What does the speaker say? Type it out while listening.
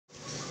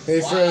Hey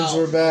friends,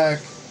 we're back.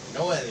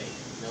 No editing.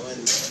 No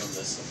editing from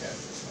this. Okay.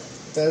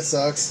 That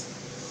sucks.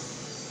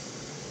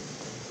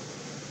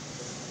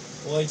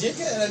 Well, I did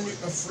get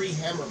a free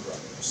Hammer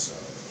Brothers, so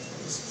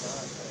it's not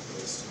a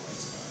waste of my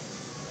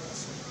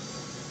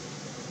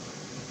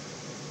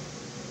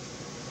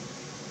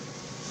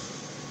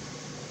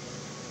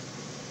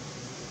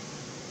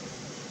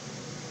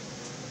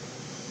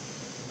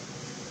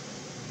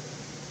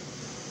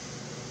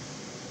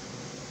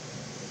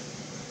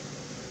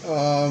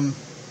time.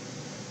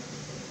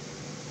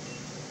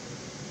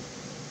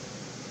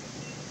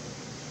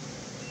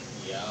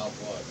 Yeah,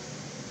 what?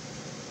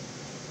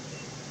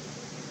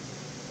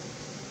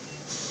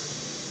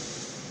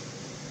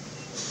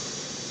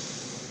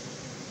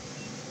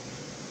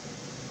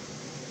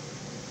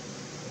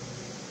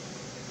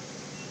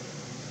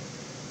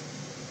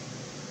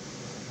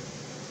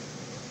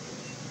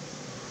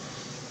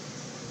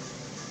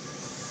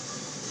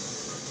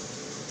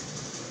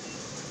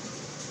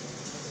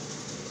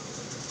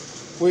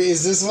 Wait,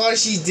 is this why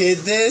she did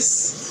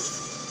this?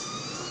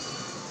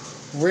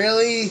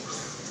 Really?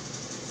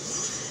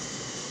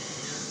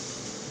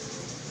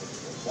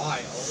 Why,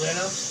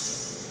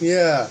 Olenna?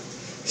 Yeah.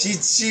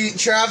 She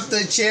trapped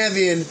the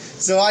champion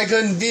so I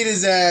couldn't beat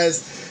his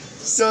ass,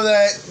 so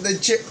that the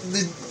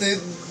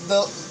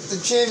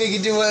champion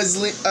can do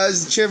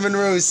as Chairman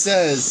Rose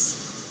says.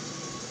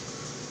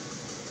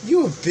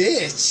 You a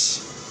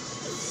bitch.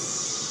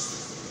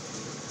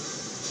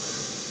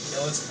 You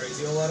know what's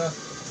crazy, Olenna?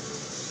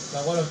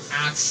 That would have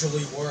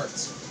actually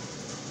worked.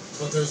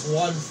 But there's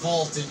one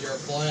fault in your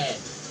plan.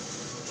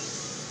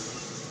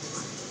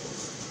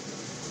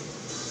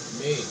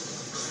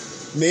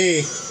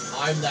 Me.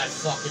 I'm that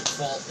fucking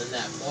fault in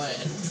that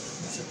plan.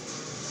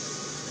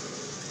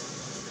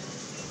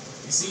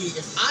 You see,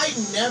 if I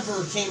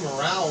never came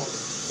around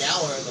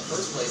Galar in the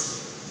first place,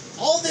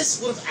 all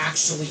this would have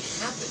actually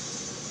happened.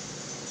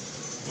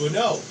 But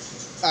no.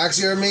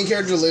 Actually, our main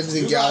character lived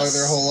in Galar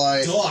their whole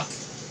life. Stuck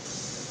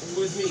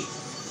with me.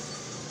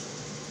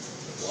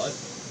 What?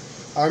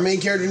 Our main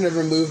character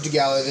never moved to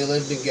Galar. They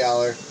lived in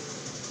Galar.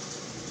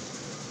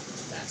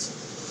 That's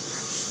actually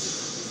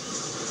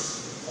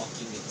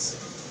fucking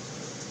insane.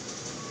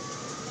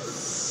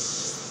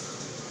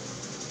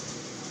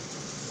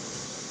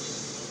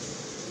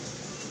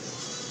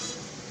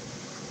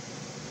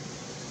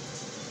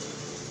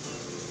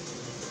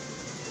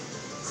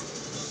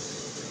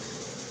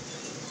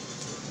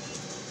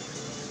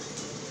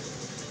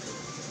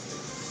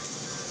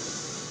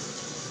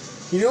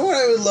 You know what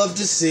I would love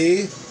to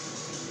see?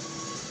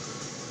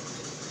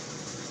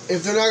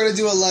 If they're not going to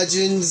do a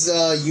Legends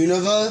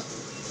Unova,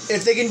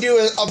 if they can do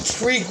a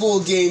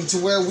prequel game to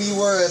where we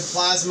were at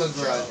Plasma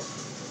Grunt.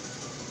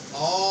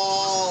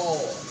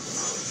 Oh.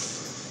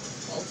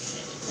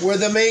 Okay. Where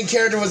the main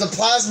character was a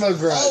Plasma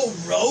Grunt. Oh,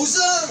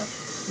 Rosa?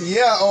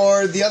 Yeah,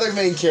 or the other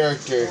main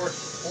character.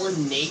 Or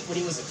Nate when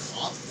he was a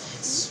cop?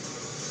 That's...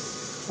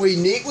 Wait,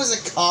 Nate was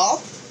a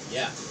cop?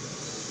 Yeah.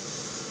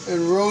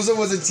 And Rosa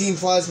was a Team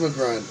Plasma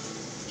Grunt.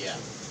 Yeah.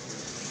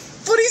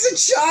 But he's a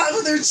child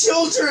with their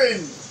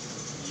children!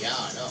 Yeah,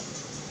 I know.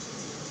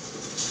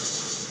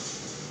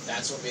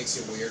 That's what makes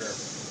it weirder.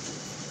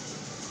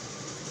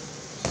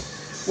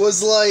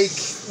 Was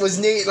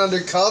Nate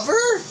undercover?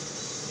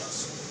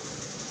 Yes.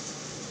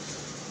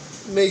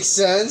 Makes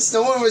sense.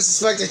 No one would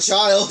suspect a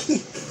child.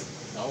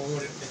 No one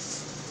would...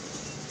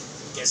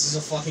 Guess he's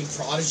a fucking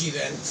prodigy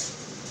then.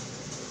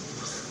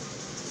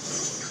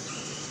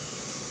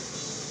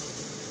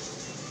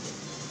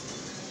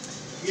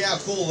 Yeah,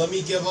 cool. Let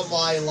me give up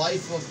my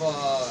life of,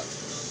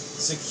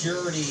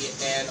 security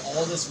and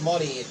all this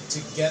money to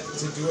get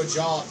to do a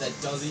job that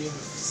doesn't even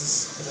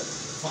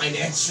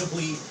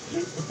financially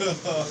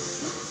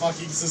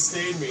fucking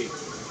sustain me.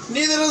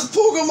 Neither does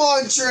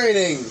Pokemon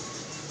training.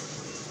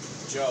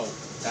 Joe,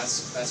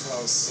 that's what I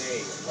was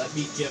saying. Let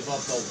me give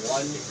up the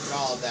one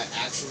job that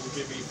actually will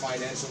give me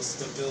financial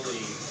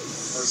stability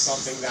for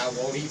something that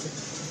won't even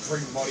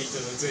bring money to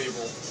the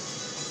table.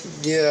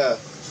 Yeah.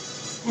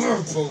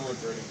 Pokemon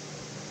training.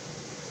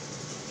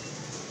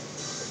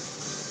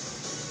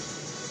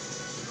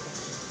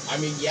 I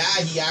mean, yeah,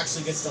 he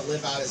actually gets to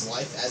live out his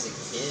life as a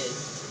kid.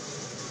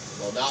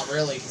 Well, not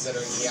really,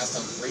 considering he has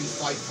to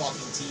re-fight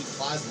fucking Team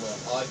Plasma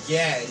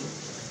again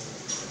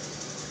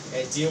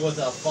and deal with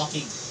a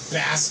fucking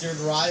bastard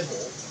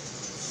rival.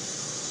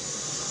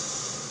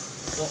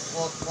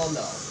 Well,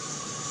 no.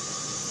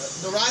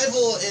 The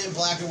rival in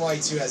Black and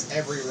White 2 has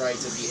every right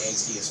to be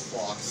angsty as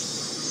fuck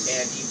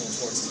and evil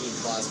towards Team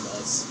Plasma,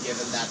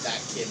 given that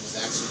that kid was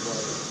actually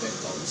one of the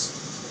victims.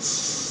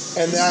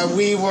 And that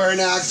we were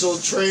an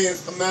actual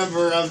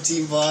member of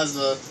Team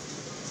Plasma.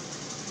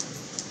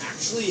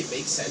 Actually, it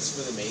makes sense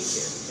for the main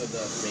character,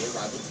 the main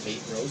rival to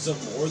hate Rosa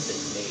more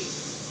than Nate.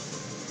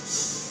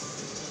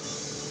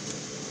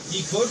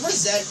 He could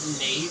resent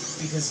Nate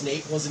because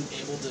Nate wasn't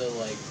able to,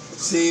 like... help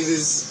save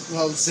his...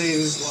 Well,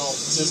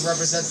 he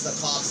represents the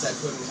cops that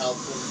couldn't help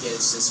him get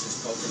his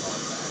sister's Pokemon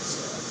back, so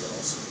that could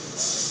also be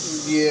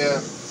why. Yeah.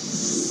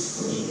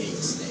 He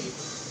hates Nate.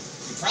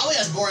 probably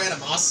has more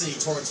animosity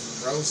towards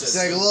Rosa. It's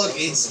like, look,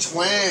 it's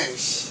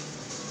trash.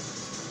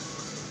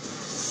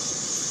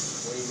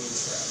 What do you mean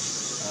trash?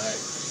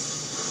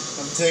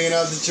 I'm taking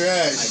out the I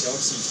trash.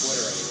 don't see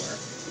Twitter anywhere.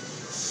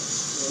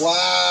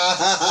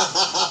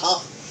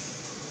 Wow.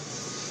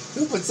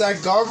 Who puts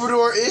that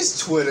Garbodor is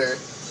Twitter?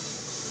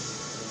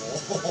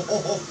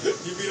 Whoa.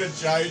 You mean a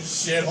giant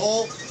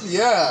shithole?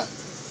 Yeah.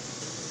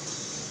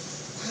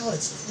 Wow,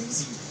 it's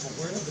crazy. But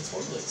where are the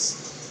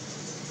toilets?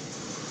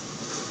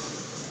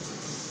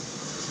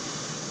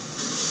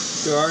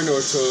 There are no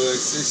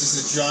toilets. It's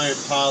just a giant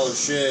pile of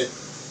shit.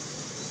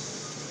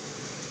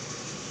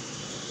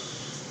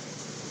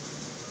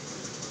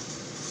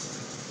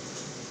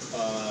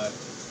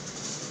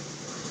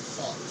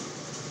 Huh.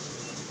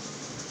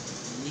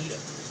 Neat.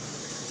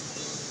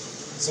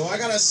 So I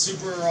got a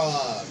super,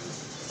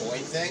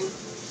 coin thing.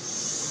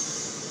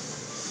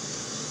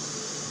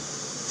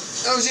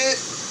 Oh shit.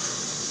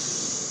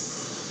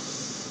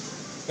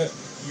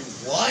 You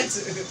what?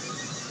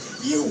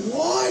 You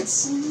what?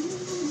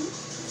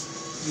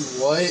 You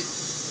what?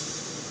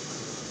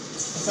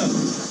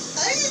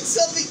 I did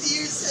something to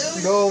you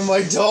soon. No,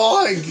 my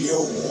dog. You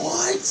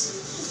what?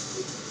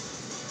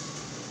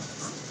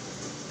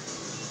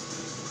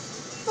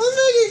 I'm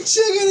making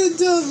chicken and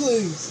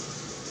dumplings.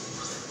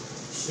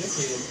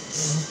 Chicken.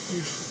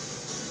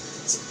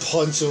 Let's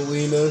punch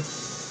Alina.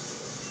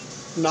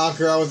 Knock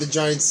her out with a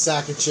giant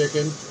sack of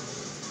chicken.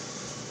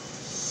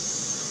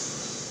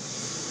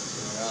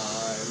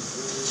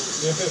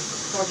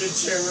 Fucking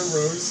Chairman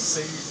Rose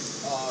say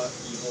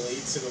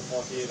evilly to the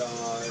fucking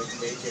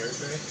main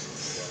character.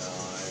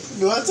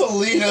 No, that's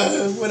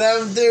Alina. When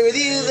I'm through with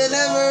you, then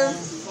never.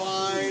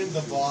 Find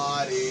the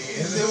body.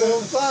 They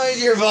won't find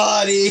your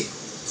body.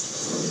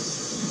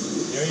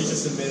 You know, you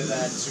just admitted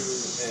that to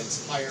an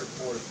entire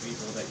court of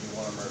people that you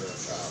want to murder a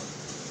child.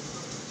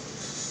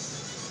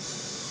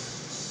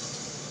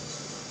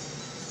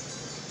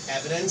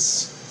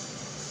 Evidence?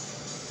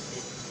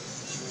 You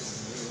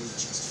literally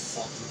just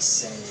fucking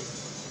said it.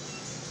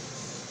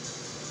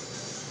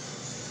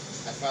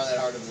 I find that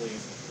hard to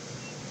believe.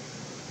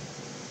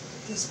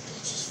 This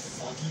bitch is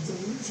fucking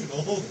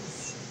delusional.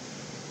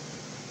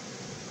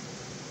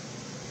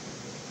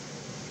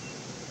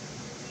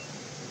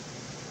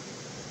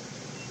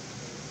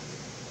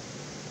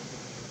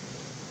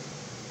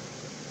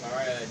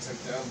 Alright, I took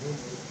down Boom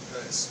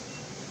Boom. Nice.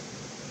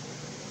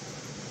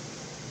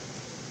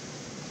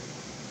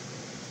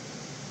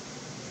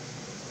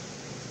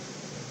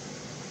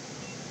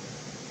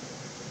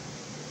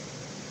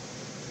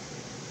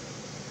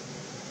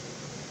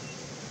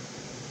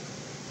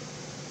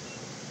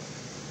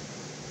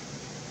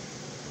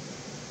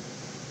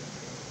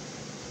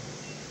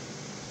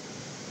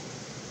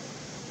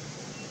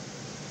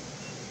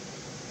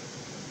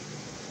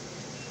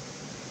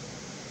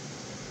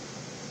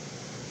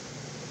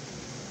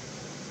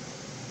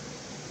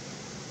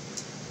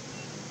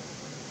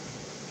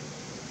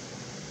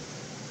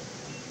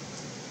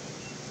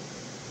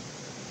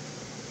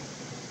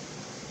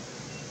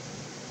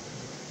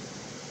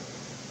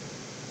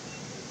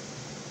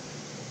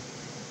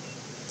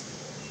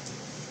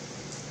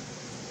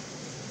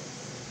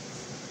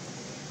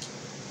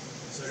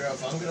 So, Joe,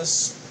 if I'm gonna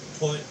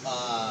put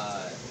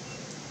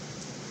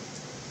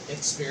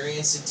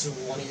experience into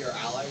one of your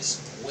allies,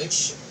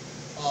 which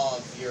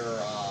of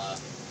your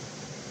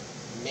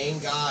main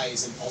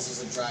guys in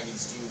Puzzles and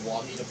Dragons do you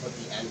want me to put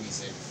the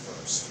enemies in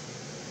first?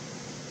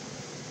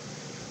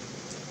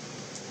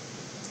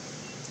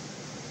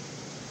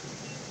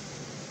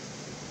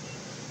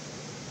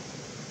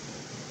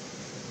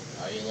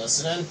 Are you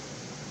listening?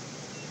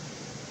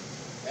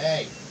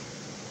 Hey,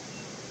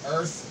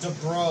 Earth to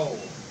Bro,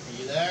 are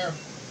you there?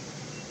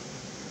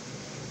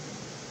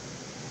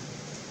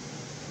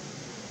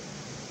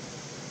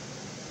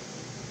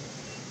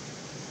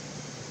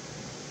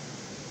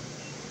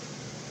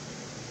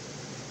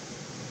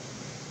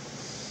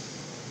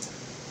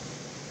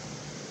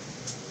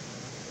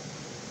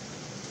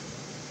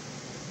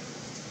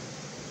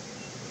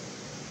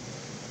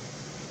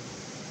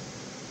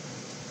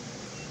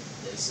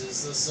 This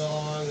is the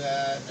song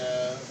that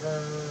never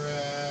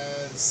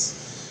ends.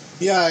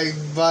 Yeah,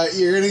 but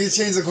you're gonna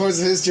change the course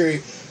of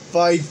history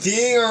by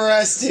being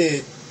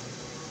arrested.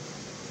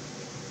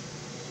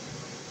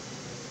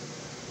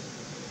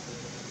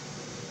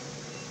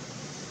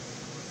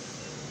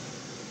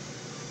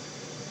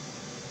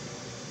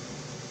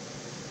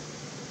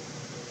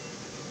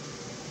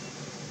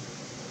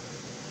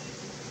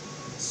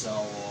 So,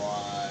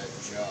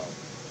 Joe,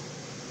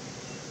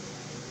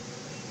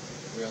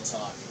 real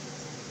talk.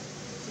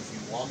 If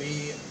you want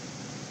me,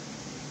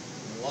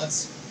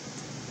 let's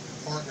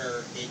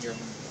partner in your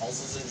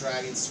Puzzles and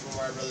Dragons Super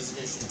Mario Brothers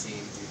Edition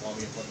team. Do you want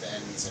me to put the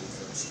enemies in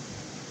first?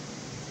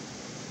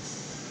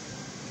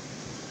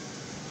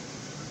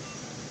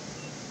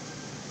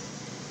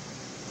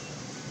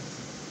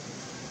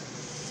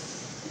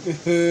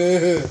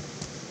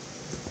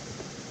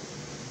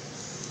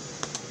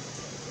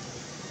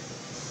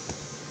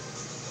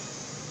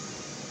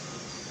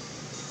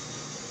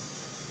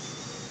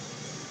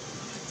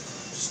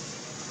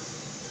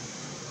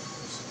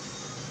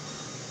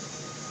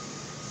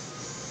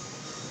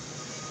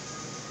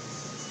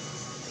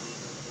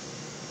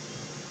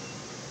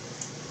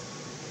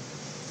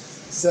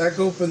 Zach,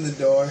 open the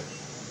door.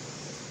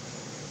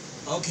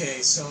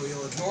 Okay, so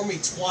you'll ignore me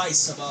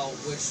twice about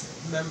which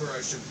member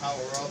I should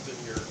power up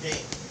in your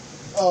game.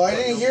 Oh, I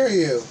didn't hear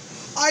you.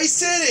 I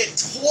said it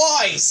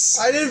twice!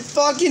 I didn't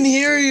fucking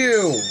hear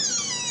you.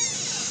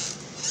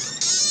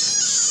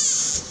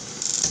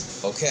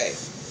 Okay.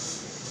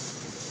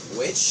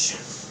 Which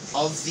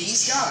of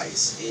these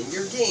guys in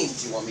your game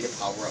do you want me to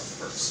power up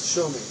first?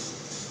 Show me.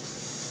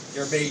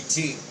 Your mate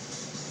team.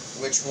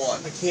 Which one?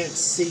 I can't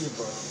see,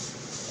 bro.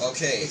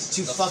 Okay. It's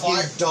too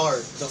fucking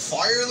dark. The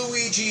Fire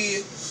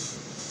Luigi,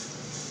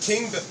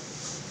 the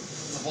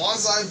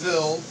Bonsai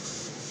Bill.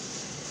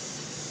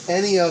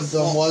 Any of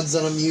the ones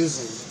that I'm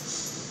using.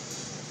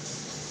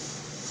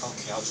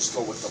 Okay, I'll just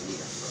go with the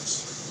leader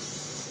first.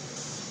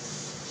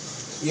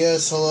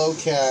 Yes, hello,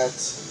 cat.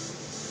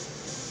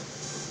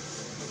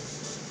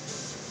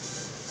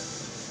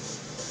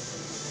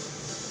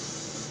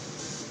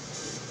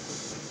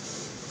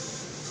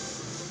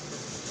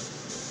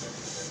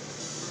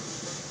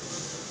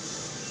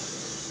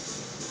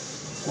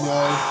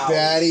 Wow. No,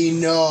 Batty,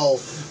 no.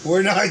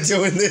 We're not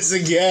doing this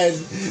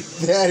again.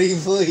 Batty,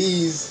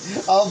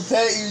 please. I'll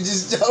bet you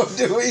just don't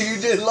do what you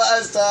did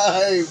last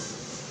time.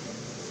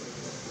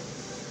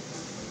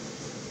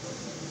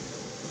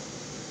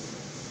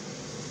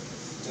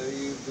 Do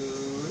you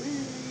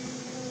believe?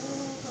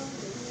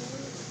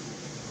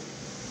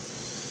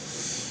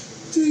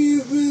 Do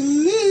you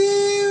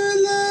believe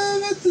in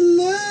love at the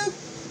left?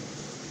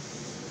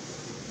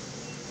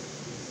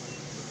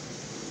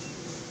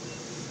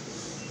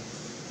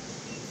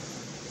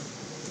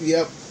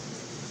 Yep.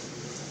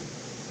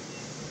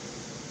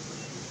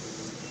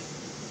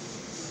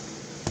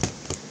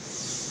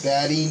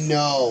 Batty,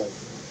 no.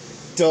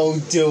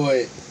 Don't do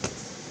it.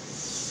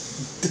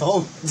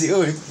 Don't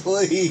do it,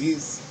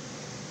 please.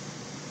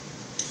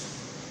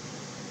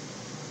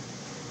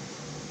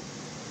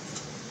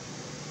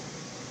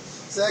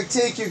 Zach,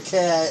 take your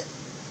cat.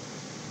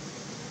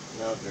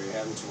 No, you're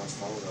having too much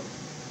fun with him.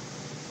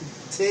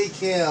 Take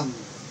him.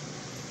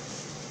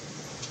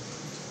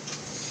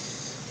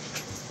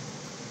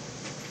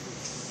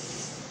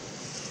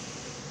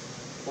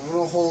 I'm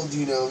gonna hold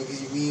you now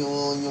because you're being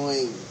all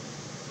annoying.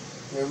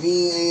 You're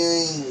being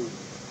annoying.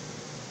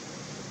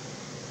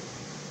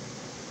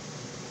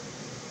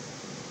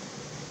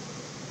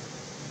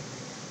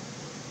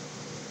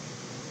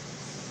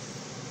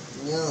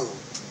 No,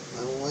 I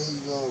don't want you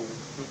to go.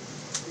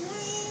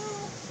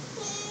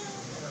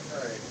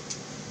 Alright.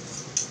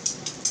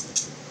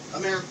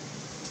 Come here.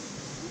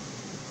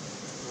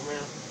 Come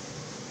here.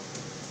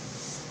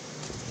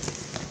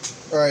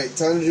 Alright,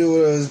 time to do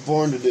what I was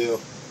born to do.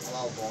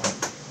 Hello, boy.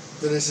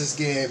 Finish this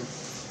game.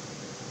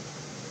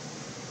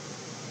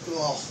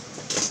 Oh.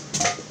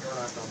 You're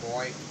not no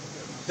boy.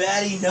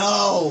 Batty,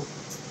 no!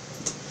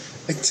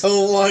 I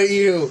don't want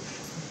you.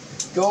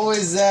 Go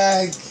with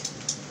Zach.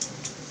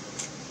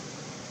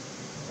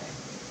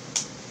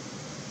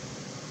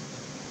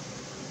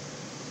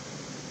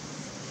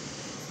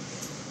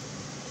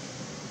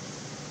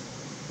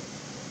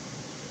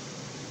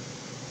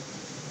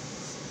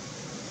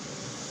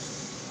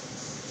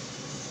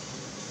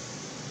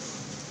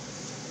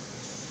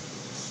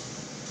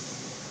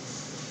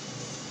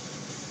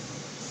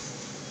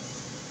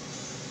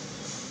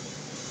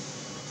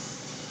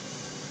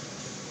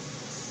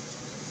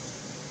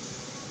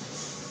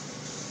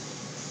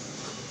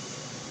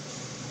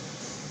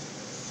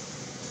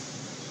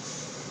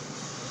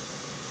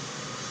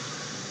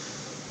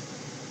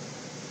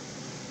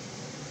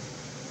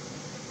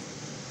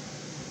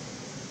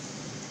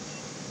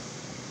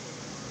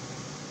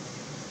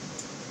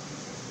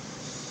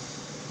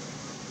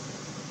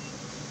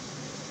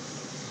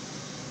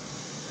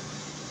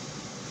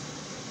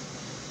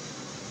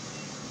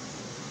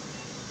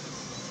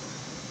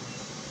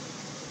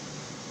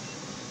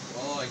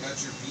 Oh, I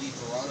got your PD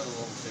Piranha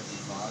level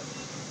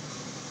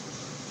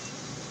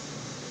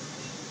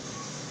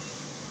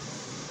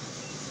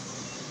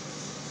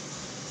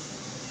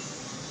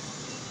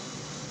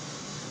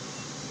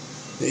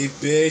Hey,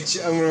 bitch,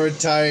 I'm gonna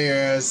retire your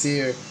ass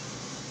here.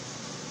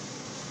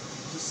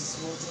 Just a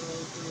small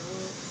town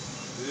girl.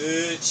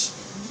 Bitch.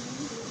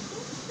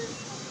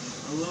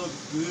 I love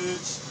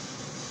bitch.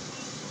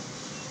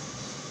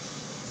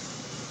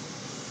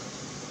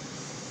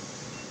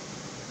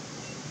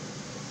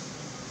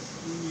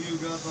 You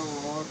got the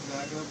rock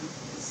back up the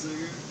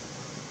cigarette?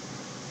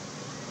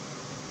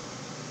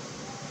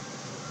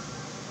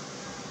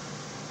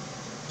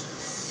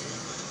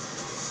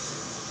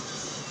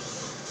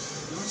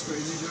 You know what's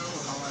crazy, Joe?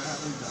 How I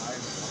haven't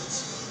died once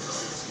in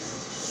this game.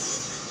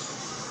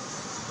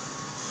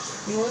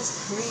 You know what's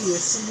crazy? There's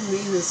something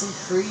weird. There's some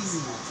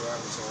crazy.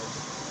 Driver's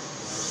home.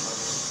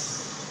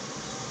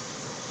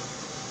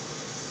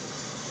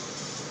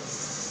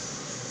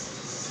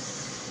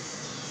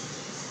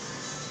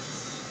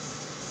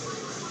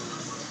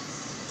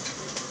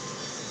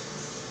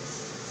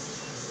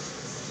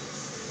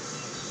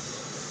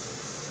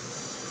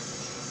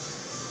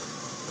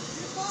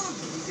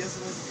 Can you guess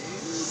what it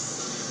is?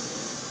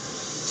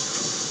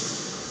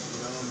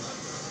 No, I'm not.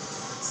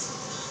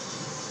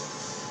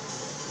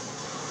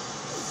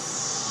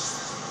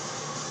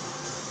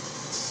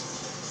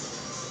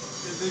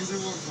 things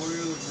that were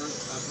funny in the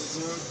first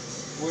episode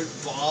when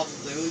Bob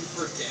literally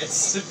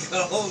forgets to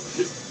go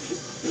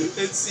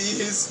and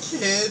see his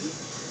kid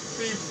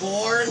be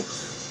born.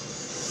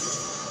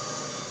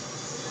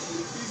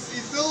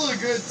 He's still a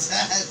good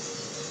dad.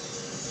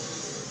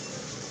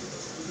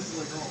 This is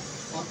like, oh,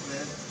 fuck,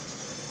 man.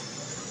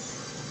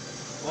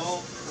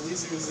 Well, at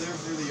least he was there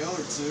for the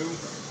other two.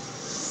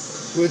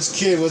 Which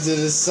kid? Was it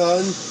his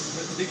son?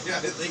 I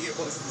think it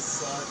was the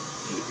son.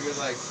 He was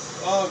like,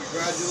 oh,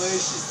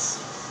 congratulations.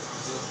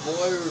 Is it a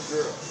boy or a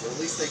girl? Well, at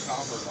least they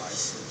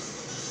compromised.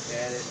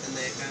 And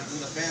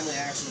the family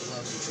actually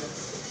loves each other.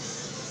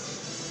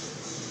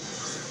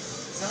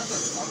 It's not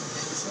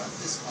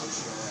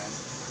dysfunctional, man.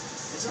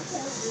 It's a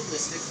more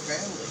realistic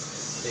family.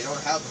 They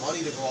don't have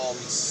money to go all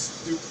these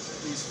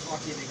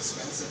fucking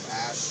expensive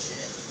ass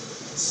shit.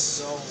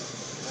 So,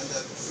 and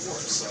they're poor,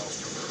 so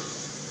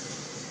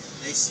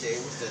they stay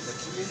within the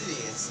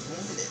community. It's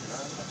limited, and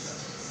I love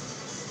that.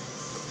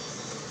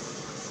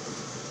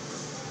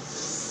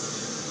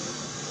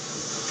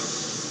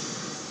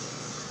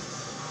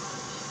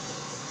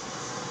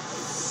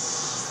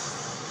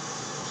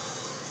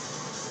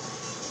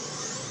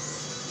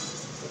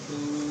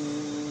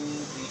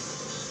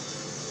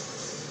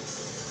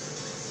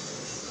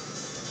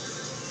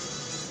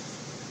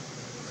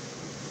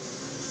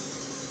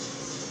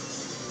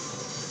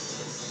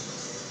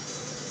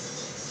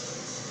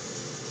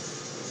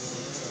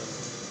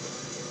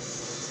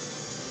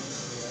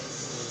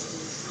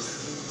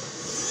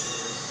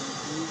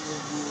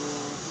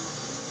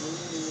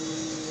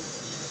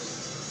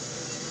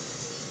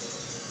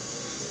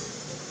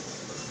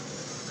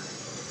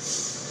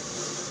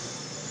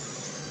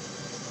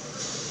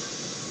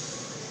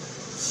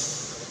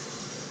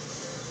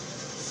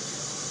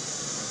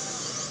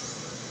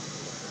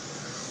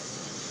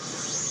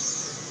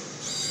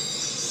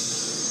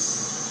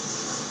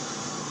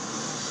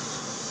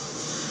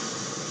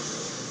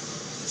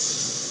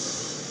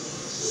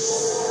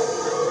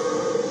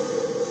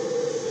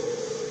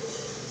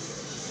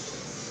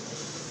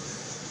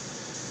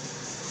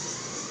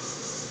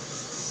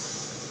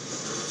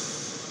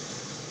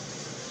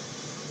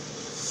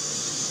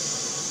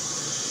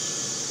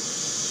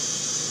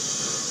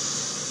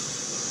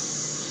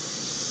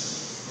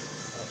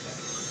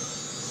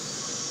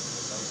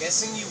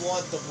 Guessing you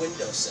want the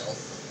windowsill.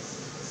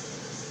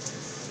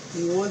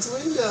 He wants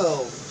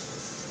window.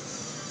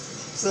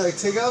 It's like,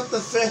 take out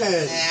the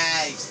fan.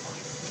 Ah,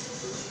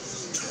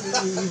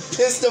 You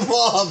pissed him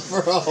off,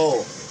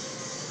 bro.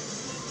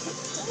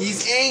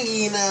 He's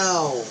angry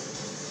now.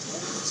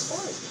 It's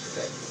fine.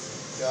 Okay.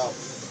 Go.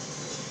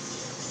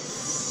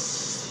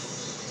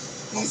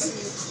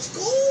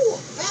 Go!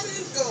 How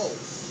did it go?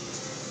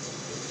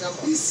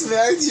 He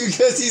smacked you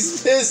because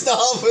he's pissed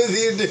off with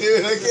you,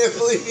 dude. I can't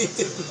believe he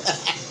did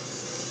that.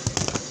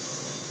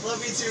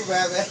 Love you too,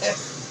 Batman.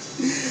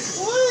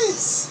 What?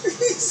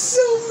 He's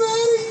so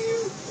mad at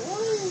you.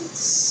 What?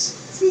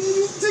 Did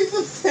you take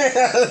the fan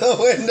out of the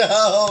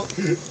window?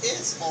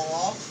 It's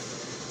off.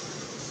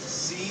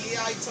 See,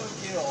 I took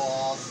it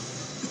off.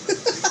 You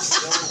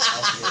still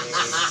love me.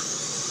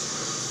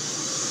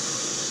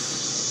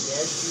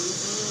 Yes, you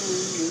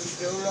do. You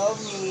still love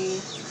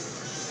me.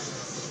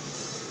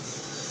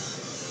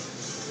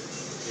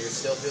 Do you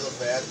still feel the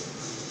fan?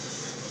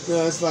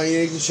 No, it's fine.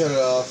 You can shut it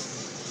off.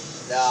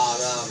 No,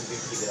 I'm gonna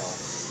keep it off.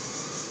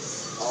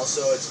 Also,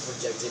 it's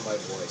projecting my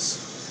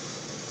voice.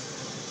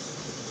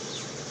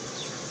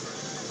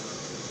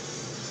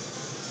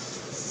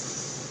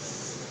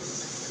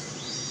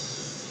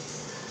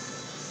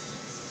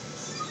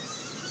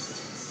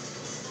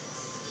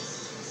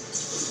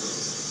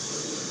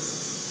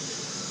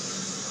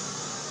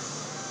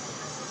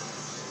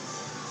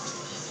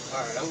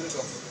 Alright, I'm gonna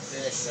go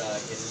finish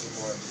getting you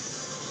more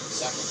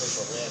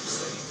sacrificial limbs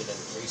so you can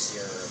increase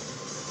your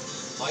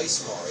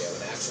Ice Mario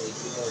and actually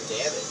do more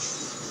damage.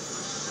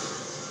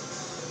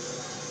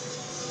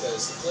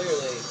 Because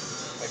clearly,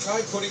 I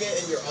tried putting it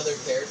in your other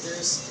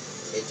characters,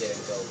 it didn't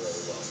go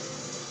really well.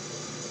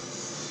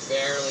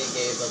 Barely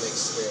gave them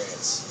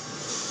experience.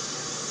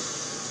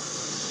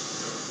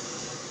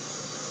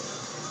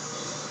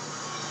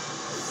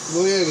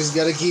 Well, yeah, just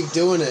gotta keep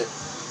doing it.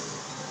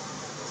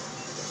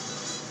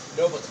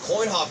 No, but the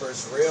coin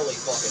hoppers really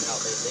fucking help.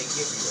 They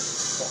give you a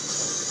fuck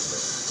ton of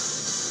experience.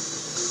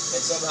 And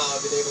somehow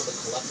I've been able to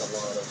collect a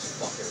lot of those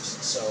fuckers,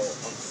 so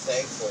I'm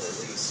thankful at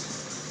least.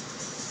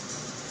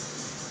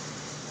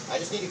 I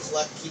just need to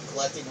keep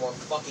collecting more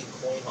fucking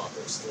coin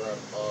hoppers throughout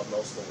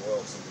most of the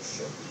world, so this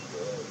should be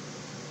good.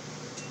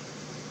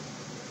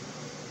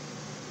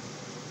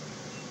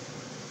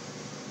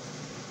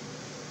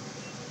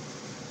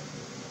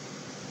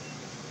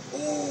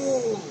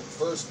 Ooh!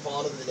 First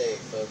pawn of the day,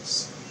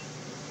 folks.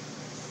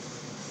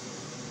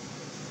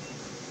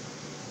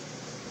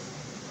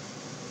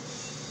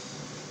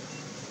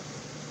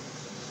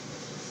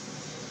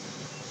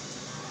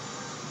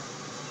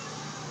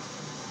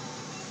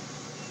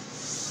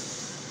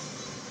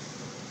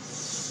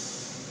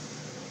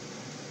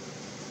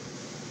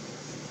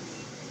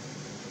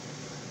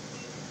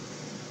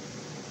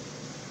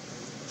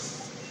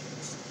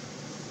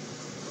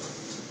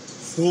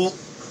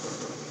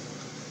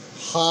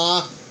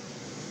 Huh?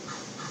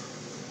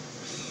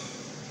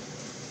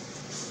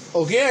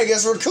 Okay, I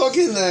guess we're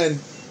cooking then.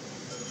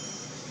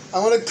 I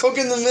want to cook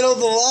in the middle of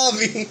the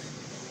lobby.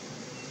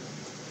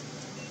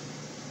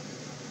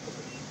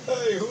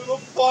 Hey, who the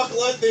fuck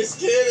let this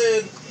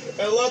kid in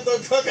and let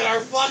them cook in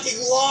our fucking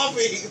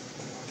lobby?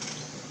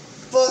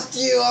 Fuck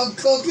you, I'm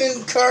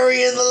cooking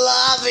curry in the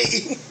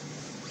lobby.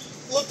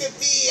 Look at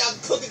me, I'm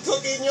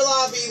cooking in your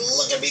lobby.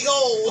 Look at me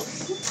go.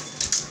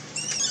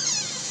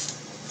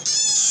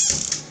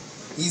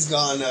 He's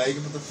gone now. You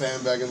can put the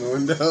fan back in the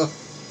window.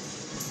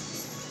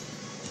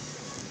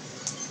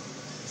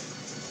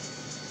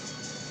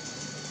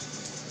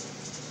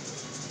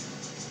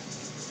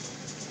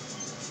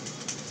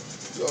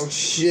 Oh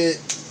shit.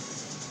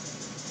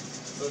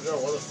 So Joe,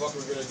 what the fuck are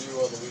we gonna do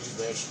on Luigi's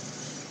Mansion?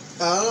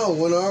 I don't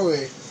know, when are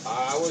we?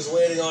 I was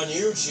waiting on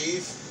you,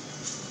 Chief.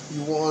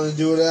 You want to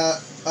do it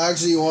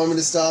actually, you want me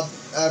to stop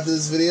after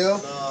this video?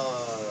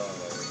 No.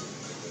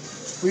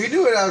 We can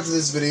do it after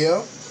this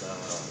video.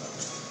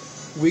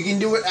 No. We can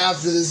do it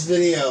after this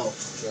video.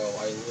 Joe,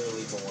 I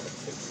literally don't want to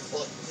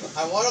play.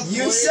 I want to play.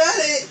 You said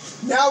it!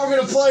 Now we're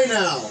gonna play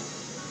now.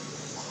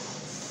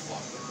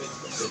 Fuck.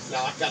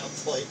 Now I gotta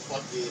play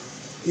fucking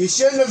You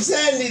shouldn't have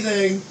said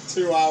anything.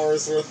 2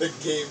 hours worth of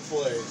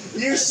gameplay.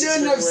 You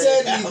shouldn't have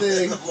said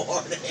anything. In the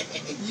morning.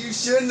 You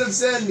shouldn't have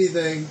said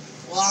anything.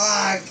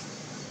 Fuck.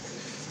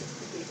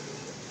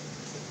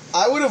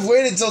 I would have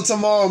waited till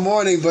tomorrow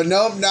morning, but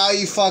nope, now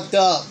you fucked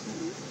up. So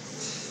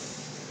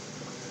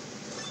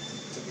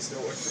he's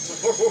gonna wait for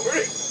tomorrow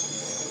morning?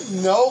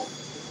 Nope.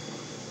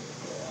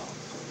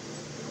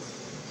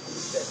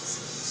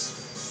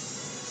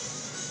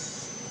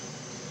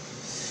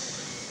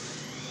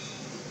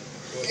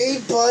 Hey,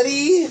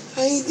 buddy.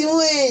 How you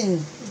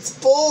doing? It's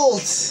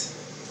Bolt.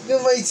 Look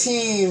at my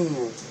team.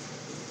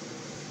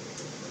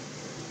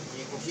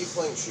 You can keep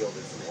playing Shield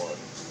if you want.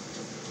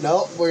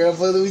 Nope, we're gonna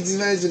play Luigi's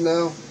Mansion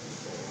now.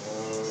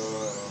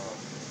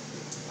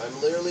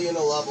 I'm literally in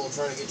a level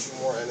trying to get you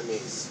more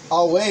enemies.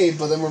 I'll wait,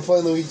 but then we're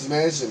playing Luigi's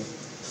Mansion.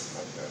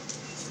 Okay.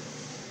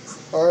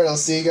 Alright, I'll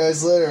see you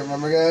guys later.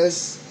 Remember,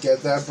 guys?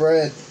 Get that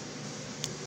bread.